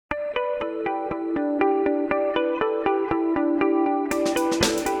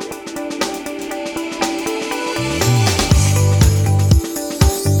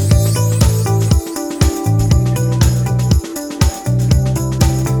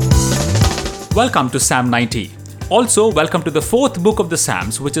Welcome to Psalm 90. Also, welcome to the fourth book of the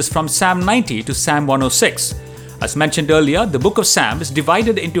Psalms, which is from Psalm 90 to Psalm 106. As mentioned earlier, the book of Psalms is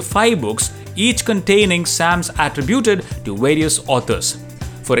divided into 5 books, each containing psalms attributed to various authors.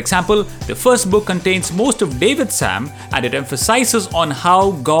 For example, the first book contains most of David's psalm and it emphasizes on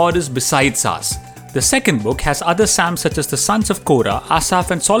how God is besides us. The second book has other psalms such as the sons of Korah,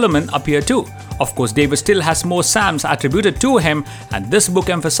 Asaph and Solomon appear too. Of course, David still has more psalms attributed to him, and this book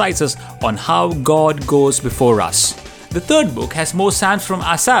emphasizes on how God goes before us. The third book has more psalms from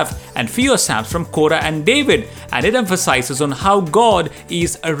Asaph and fewer psalms from Korah and David, and it emphasizes on how God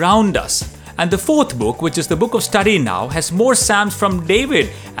is around us. And the fourth book, which is the book of study now, has more psalms from David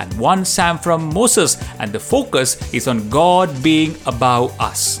and one psalm from Moses, and the focus is on God being above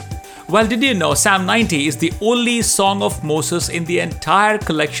us. Well, did you know Psalm 90 is the only song of Moses in the entire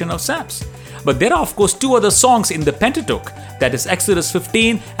collection of psalms? But there are of course 2 other songs in the Pentateuch, that is Exodus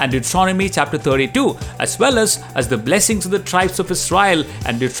 15 and Deuteronomy chapter 32, as well as the blessings of the tribes of Israel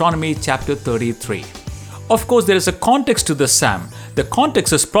and Deuteronomy chapter 33. Of course, there is a context to the psalm. The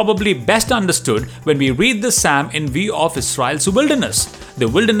context is probably best understood when we read the psalm in view of Israel's wilderness. The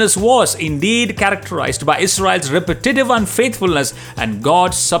wilderness was indeed characterized by Israel's repetitive unfaithfulness and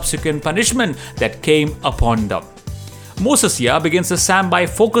God's subsequent punishment that came upon them. Moses here begins the psalm by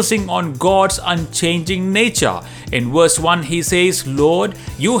focusing on God's unchanging nature. In verse 1 he says, "Lord,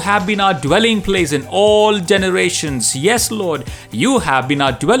 you have been our dwelling place in all generations." Yes, Lord, you have been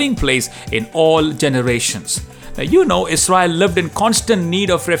our dwelling place in all generations. Now, you know Israel lived in constant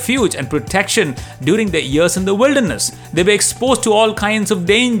need of refuge and protection during the years in the wilderness. They were exposed to all kinds of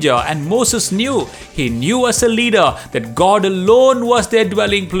danger, and Moses knew. He knew as a leader that God alone was their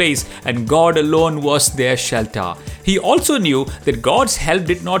dwelling place and God alone was their shelter. He also knew that God's help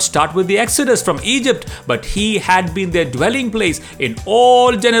did not start with the Exodus from Egypt, but He had been their dwelling place in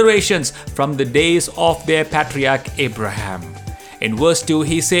all generations from the days of their patriarch Abraham. In verse 2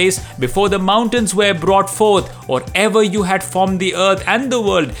 he says, "Before the mountains were brought forth, or ever you had formed the earth and the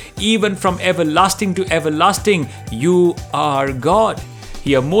world, even from everlasting to everlasting, you are God."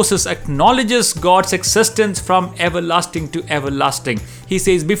 Here Moses acknowledges God's existence from everlasting to everlasting. He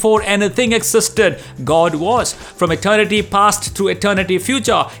says before anything existed, God was. From eternity past to eternity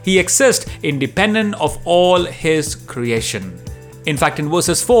future, He exists independent of all His creation. In fact, in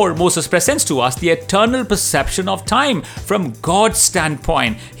verses 4, Moses presents to us the eternal perception of time from God's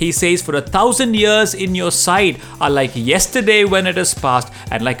standpoint. He says, "For 1,000 years in your sight are like yesterday when it is past,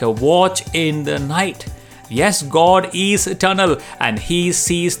 and like a watch in the night." Yes, God is eternal and He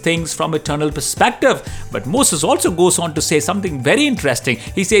sees things from eternal perspective. But Moses also goes on to say something very interesting.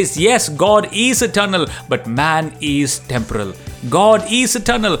 He says, yes, God is eternal, but man is temporal. God is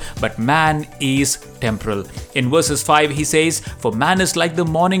eternal, but man is temporal. In verses 5 he says, "For man is like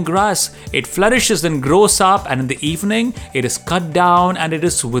the morning grass. It flourishes and grows up, and in the evening it is cut down and it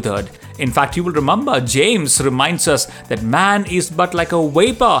is withered." In fact, you will remember James reminds us that man is but like a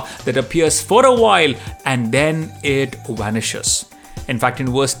vapor that appears for a while and then it vanishes. In fact,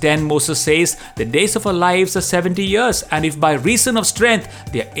 in verse 10, Moses says, "The days of our lives are 70 years, and if by reason of strength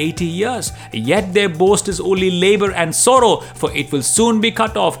they are 80 years, yet their boast is only labor and sorrow, for it will soon be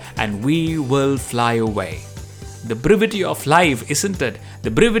cut off, and we will fly away." The brevity of life, isn't it?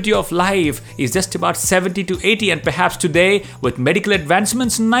 The brevity of life is just about 70 to 80, and perhaps today, with medical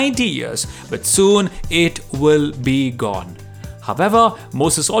advancements, 90 years, but soon it will be gone. However,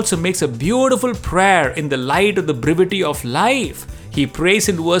 Moses also makes a beautiful prayer in the light of the brevity of life. He prays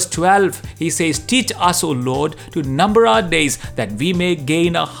in verse 12. He says, "Teach us, O Lord, to number our days, that we may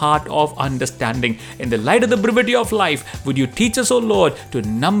gain a heart of understanding." In the light of the brevity of life, would you teach us, O Lord, to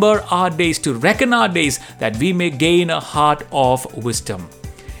number our days, to reckon our days, that we may gain a heart of wisdom?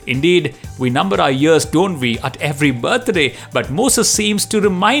 Indeed, we number our years, don't we, at every birthday, but Moses seems to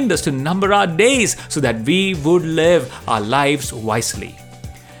remind us to number our days so that we would live our lives wisely.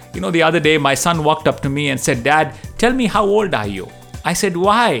 You know, the other day my son walked up to me and said, "Dad, tell me, how old are you?" I said,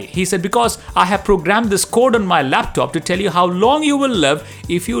 "Why?" He said, "Because I have programmed this code on my laptop to tell you how long you will live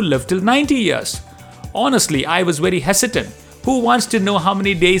if you live till 90 years. Honestly, I was very hesitant. Who wants to know how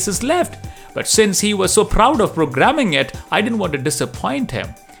many days is left? But since he was so proud of programming it, I didn't want to disappoint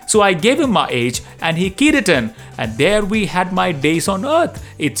him. So I gave him my age and he keyed it in, and there we had my days on earth.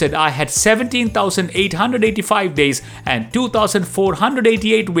 It said I had 17,885 days and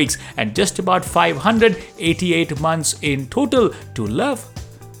 2,488 weeks and just about 588 months in total to live.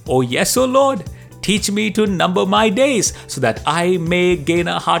 Oh yes, oh Lord, Teach me to number my days so that I may gain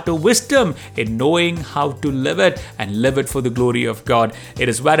a heart of wisdom in knowing how to live it and live it for the glory of God. It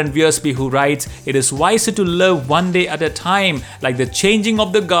is Warren Wiersbe who writes, "It is wiser to live one day at a time, like the changing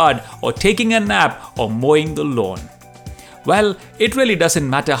of the guard or taking a nap or mowing the lawn." Well, it really doesn't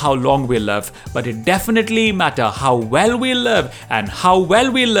matter how long we live, but it definitely matters how well we live and how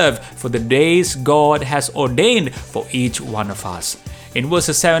well we live for the days God has ordained for each one of us. In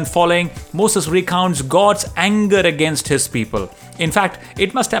verses 7 following, Moses recounts God's anger against his people. In fact,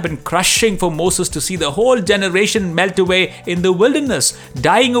 it must have been crushing for Moses to see the whole generation melt away in the wilderness,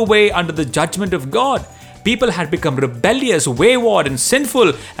 dying away under the judgment of God. People had become rebellious, wayward, and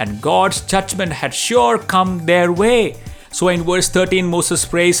sinful, and God's judgment had sure come their way. So in verse 13, Moses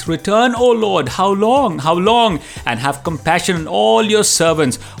prays, "Return, O Lord, how long, and have compassion on all your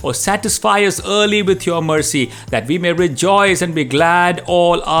servants, or satisfy us early with your mercy, that we may rejoice and be glad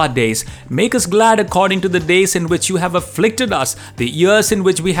all our days. Make us glad according to the days in which you have afflicted us, the years in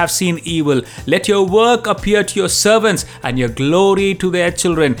which we have seen evil. Let your work appear to your servants, and your glory to their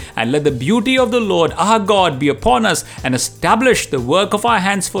children, and let the beauty of the Lord our God be upon us, and establish the work of our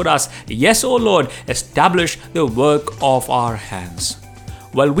hands for us. Yes, O Lord, establish the work of our hands."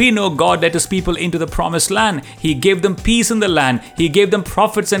 Well, we know God led his people into the promised land. He gave them peace in the land. He gave them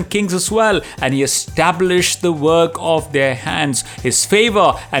prophets and kings as well. And he established the work of their hands. His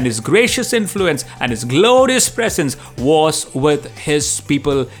favor and his gracious influence and his glorious presence was with his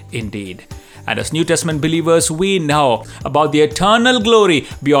people indeed. And as New Testament believers, we know about the eternal glory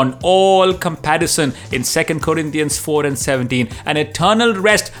beyond all comparison in 2 Corinthians 4 and 17, an eternal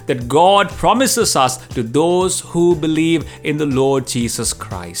rest that God promises us to those who believe in the Lord Jesus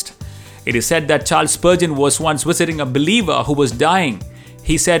Christ. It is said that Charles Spurgeon was once visiting a believer who was dying.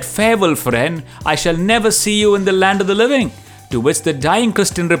 He said, "Farewell, friend, I shall never see you in the land of the living." To which the dying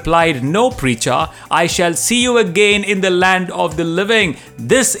Christian replied, "No, preacher, I shall see you again in the land of the living.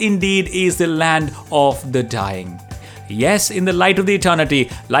 This indeed is the land of the dying." Yes, in the light of the eternity,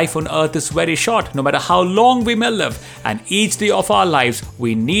 life on earth is very short, no matter how long we may live. And each day of our lives,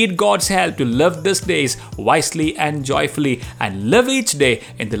 we need God's help to live these days wisely and joyfully, and live each day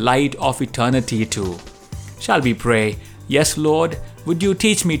in the light of eternity too. Shall we pray? Yes, Lord, would you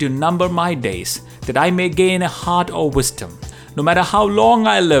teach me to number my days, that I may gain a heart of wisdom. No matter how long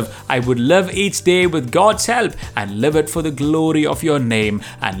I live, I would live each day with God's help and live it for the glory of your name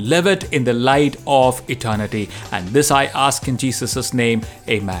and live it in the light of eternity. And this I ask in Jesus' name,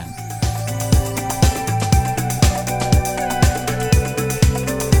 amen.